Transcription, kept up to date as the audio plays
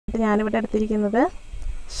ഞാനിവിടെ എടുത്തിരിക്കുന്നത്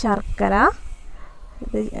ശർക്കര,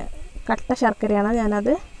 ഇത് കട്ട ശർക്കരയാണ്,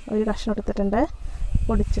 ഞാനത് ഒരു കഷ്ണം എടുത്തിട്ടുണ്ട്,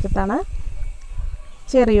 പൊടിച്ചെടുത്താണ്.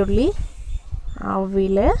 ചെറിയുള്ളി,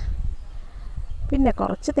 അവിൽ, പിന്നെ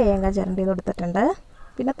കുറച്ച് തേങ്ങ ചിരണ്ടി കൊടുത്തിട്ടുണ്ട്,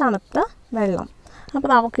 പിന്നെ തണുത്ത വെള്ളം. അപ്പോൾ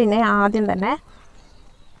നമുക്കിന്നെ ആദ്യം തന്നെ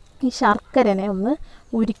ഈ ശർക്കരനെ ഒന്ന്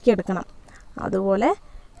ഉരുക്കിയെടുക്കണം. അതുപോലെ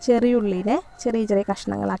ചെറിയുള്ളിനെ ചെറിയ ചെറിയ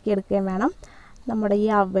കഷ്ണങ്ങളാക്കി എടുക്കുകയും വേണം. നമ്മുടെ ഈ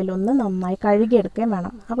അവലൊന്ന് നന്നായി കഴുകിയെടുക്കുകയും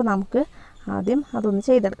വേണം. അപ്പോൾ നമുക്ക് ആദ്യം അതൊന്ന്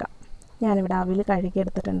ചെയ്തെടുക്കാം. ഞാനിവിടെ അവിൽ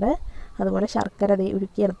കഴുകിയെടുത്തിട്ടുണ്ട്, അതുപോലെ ശർക്കര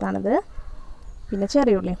ഉരുക്കിയെടുത്താണിത്, പിന്നെ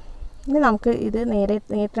ചെറിയുള്ളി. ഇനി നമുക്ക് ഇത്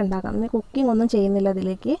നേരിട്ട് ഉണ്ടാക്കാം. ഇനി കുക്കിംഗ് ഒന്നും ചെയ്യുന്നില്ല,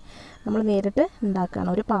 ഇതിലേക്ക് നമ്മൾ നേരിട്ട് ഉണ്ടാക്കുകയാണ്.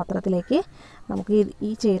 ഒരു പാത്രത്തിലേക്ക് നമുക്ക്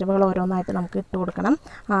ഈ ചേരുവകൾ ഓരോന്നായിട്ട് നമുക്ക് ഇട്ട് കൊടുക്കണം.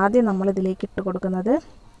 ആദ്യം നമ്മൾ ഇതിലേക്ക് ഇട്ട് കൊടുക്കുന്നത്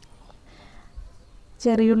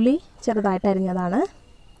ചെറിയുള്ളി ചെറുതായിട്ട് അരിഞ്ഞതാണ്.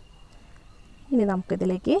 ഇനി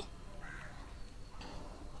നമുക്കിതിലേക്ക്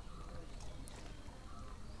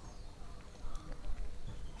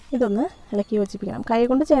ഇതൊന്ന് ഇളക്കി യോജിപ്പിക്കണം. കൈ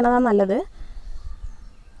കൊണ്ട് ചെയ്യണതാണ് നല്ലത്.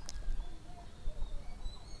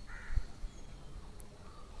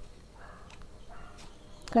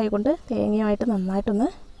 കൈകൊണ്ട് തേങ്ങയുമായിട്ട് നന്നായിട്ടൊന്ന്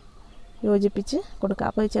യോജിപ്പിച്ച് കൊടുക്കുക.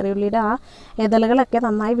 അപ്പോൾ ചെറിയുള്ളിയുടെ ആ ഇതളുകളൊക്കെ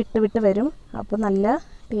നന്നായി വിട്ട് വരും. അപ്പോൾ നല്ല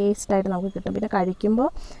ടേസ്റ്റായിട്ട് നമുക്ക് കിട്ടും. പിന്നെ കഴിക്കുമ്പോൾ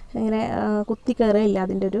ഇങ്ങനെ കുത്തി കയറുകയില്ല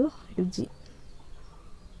അതിൻ്റെ ഒരു രുചി.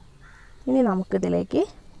 ഇനി നമുക്കിതിലേക്ക്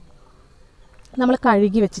നമ്മൾ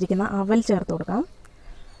കഴുകി വെച്ചിരിക്കുന്ന അവൽ ചേർത്ത് കൊടുക്കാം.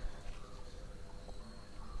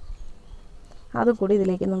 അതും കൂടി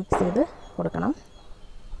ഇതിലേക്ക് മിക്സ് ചെയ്ത് കൊടുക്കണം.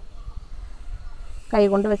 കൈ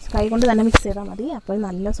കൊണ്ട് തന്നെ മിക്സ് ചെയ്താൽ മതി, അപ്പോൾ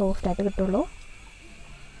നല്ല സോഫ്റ്റായിട്ട് കിട്ടുള്ളൂ.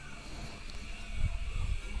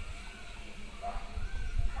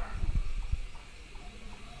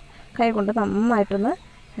 കൈ കൊണ്ട് നന്നായിട്ടൊന്ന്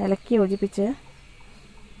ഇളക്കി യോജിപ്പിച്ച്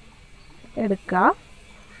എടുക്കുക.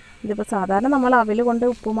 ഇതിപ്പോൾ സാധാരണ നമ്മൾ അവൽ കൊണ്ട്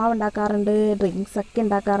ഉപ്പുമാവ് ഉണ്ടാക്കാറുണ്ട്, ഡ്രിങ്ക്സൊക്കെ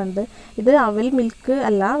ഉണ്ടാക്കാറുണ്ട്. ഇത് അവൽ മിൽക്ക്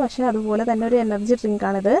അല്ല, പക്ഷേ അതുപോലെ തന്നെ ഒരു എനർജി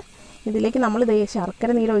ഡ്രിങ്കാണിത്. ഇതിലേക്ക് നമ്മൾ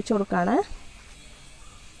ശർക്കര നീര് ഒഴിച്ച് കൊടുക്കുകയാണ്.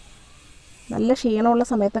 നല്ല ക്ഷീണമുള്ള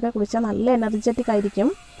സമയത്തൊക്കെ കുടിച്ചാൽ നല്ല എനർജറ്റിക് ആയിരിക്കും.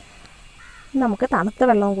 നമുക്ക് തണുത്ത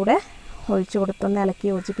വെള്ളവും കൂടെ ഒഴിച്ച് കൊടുത്തൊന്ന് ഇളക്കി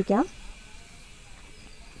യോജിപ്പിക്കാം.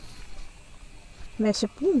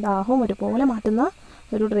 വിശപ്പും ദാഹവും ഒരുപോലെ മാറ്റുന്ന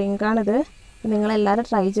ഒരു ഡ്രിങ്കാണിത്. നിങ്ങളെല്ലാവരും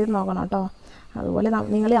ട്രൈ ചെയ്ത് നോക്കണം കേട്ടോ. അതുപോലെ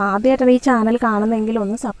നിങ്ങൾ ആദ്യമായിട്ടാണ് ഈ ചാനൽ കാണുന്നതെങ്കിൽ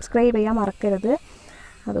ഒന്ന് സബ്സ്ക്രൈബ് ചെയ്യാൻ മറക്കരുത്.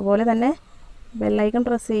 അതുപോലെ തന്നെ ബെല്ലൈക്കൺ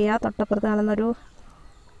പ്രസ് ചെയ്യുക. തൊട്ടപ്പുറത്ത് കാണുന്നൊരു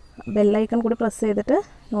ബെല്ലൈക്കൺ കൂടി പ്രസ് ചെയ്തിട്ട്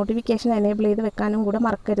നോട്ടിഫിക്കേഷൻ എനേബിൾ ചെയ്ത് വെക്കാനും കൂടെ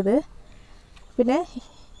മറക്കരുത്. പിന്നെ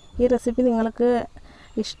ഈ റെസിപ്പി നിങ്ങൾക്ക്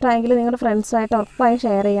ഇഷ്ടമായെങ്കിൽ നിങ്ങളുടെ ഫ്രണ്ട്സുമായിട്ട് ഉറപ്പായും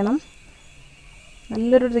ഷെയർ ചെയ്യണം.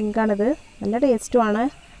 നല്ലൊരു ഡ്രിങ്കാണിത്, നല്ല ടേസ്റ്റുമാണ്.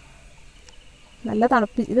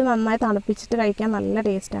 ഇത് നന്നായി തണുപ്പിച്ചിട്ട് കഴിക്കാൻ നല്ല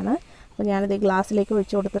ടേസ്റ്റാണ്. അപ്പോൾ ഞാനിത് ഗ്ലാസ്സിലേക്ക്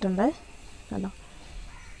ഒഴിച്ച് കൊടുത്തിട്ടുണ്ട്. കണ്ടോ,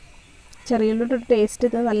 ചെറിയുള്ളിയുടെ ഒരു ടേസ്റ്റ്,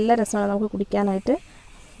 ഇത് നല്ല രസമാണ് നമുക്ക് കുടിക്കാനായിട്ട്.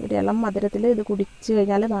 ഒരു ഇളം മധുരത്തിൽ ഇത് കുടിച്ച്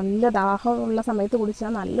കഴിഞ്ഞാൽ നല്ല ദാഹമുള്ള സമയത്ത്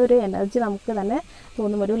കുടിച്ചാൽ നല്ലൊരു എനർജി നമുക്ക് തന്നെ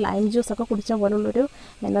തോന്നും. ഒരു ലൈം ജ്യൂസൊക്കെ കുടിച്ച പോലുള്ളൊരു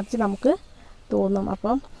എനർജി നമുക്ക് തോന്നും.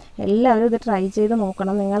 അപ്പം എല്ലാവരും ഇത് ട്രൈ ചെയ്ത്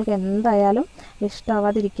നോക്കണം. നിങ്ങൾക്ക് എന്തായാലും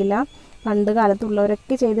ഇഷ്ടമാവാതിരിക്കില്ല. പണ്ട്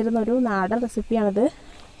കാലത്തുള്ളവരൊക്കെ ചെയ്തിരുന്ന ഒരു നാടൻ റെസിപ്പിയാണിത്.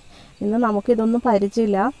 ഇന്ന് നമുക്കിതൊന്നും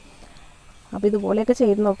പരിചയമില്ല. അപ്പോൾ ഇതുപോലെയൊക്കെ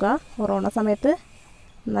ചെയ്ത് നോക്കുക. കൊറോണ സമയത്ത്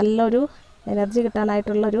നല്ലൊരു എനർജി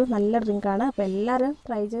കിട്ടാനായിട്ടുള്ളൊരു നല്ല ഡ്രിങ്കാണ്. അപ്പോൾ എല്ലാവരും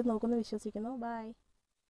ട്രൈ ചെയ്ത് നോക്കുമെന്ന് വിശ്വസിക്കുന്നു. ബൈ.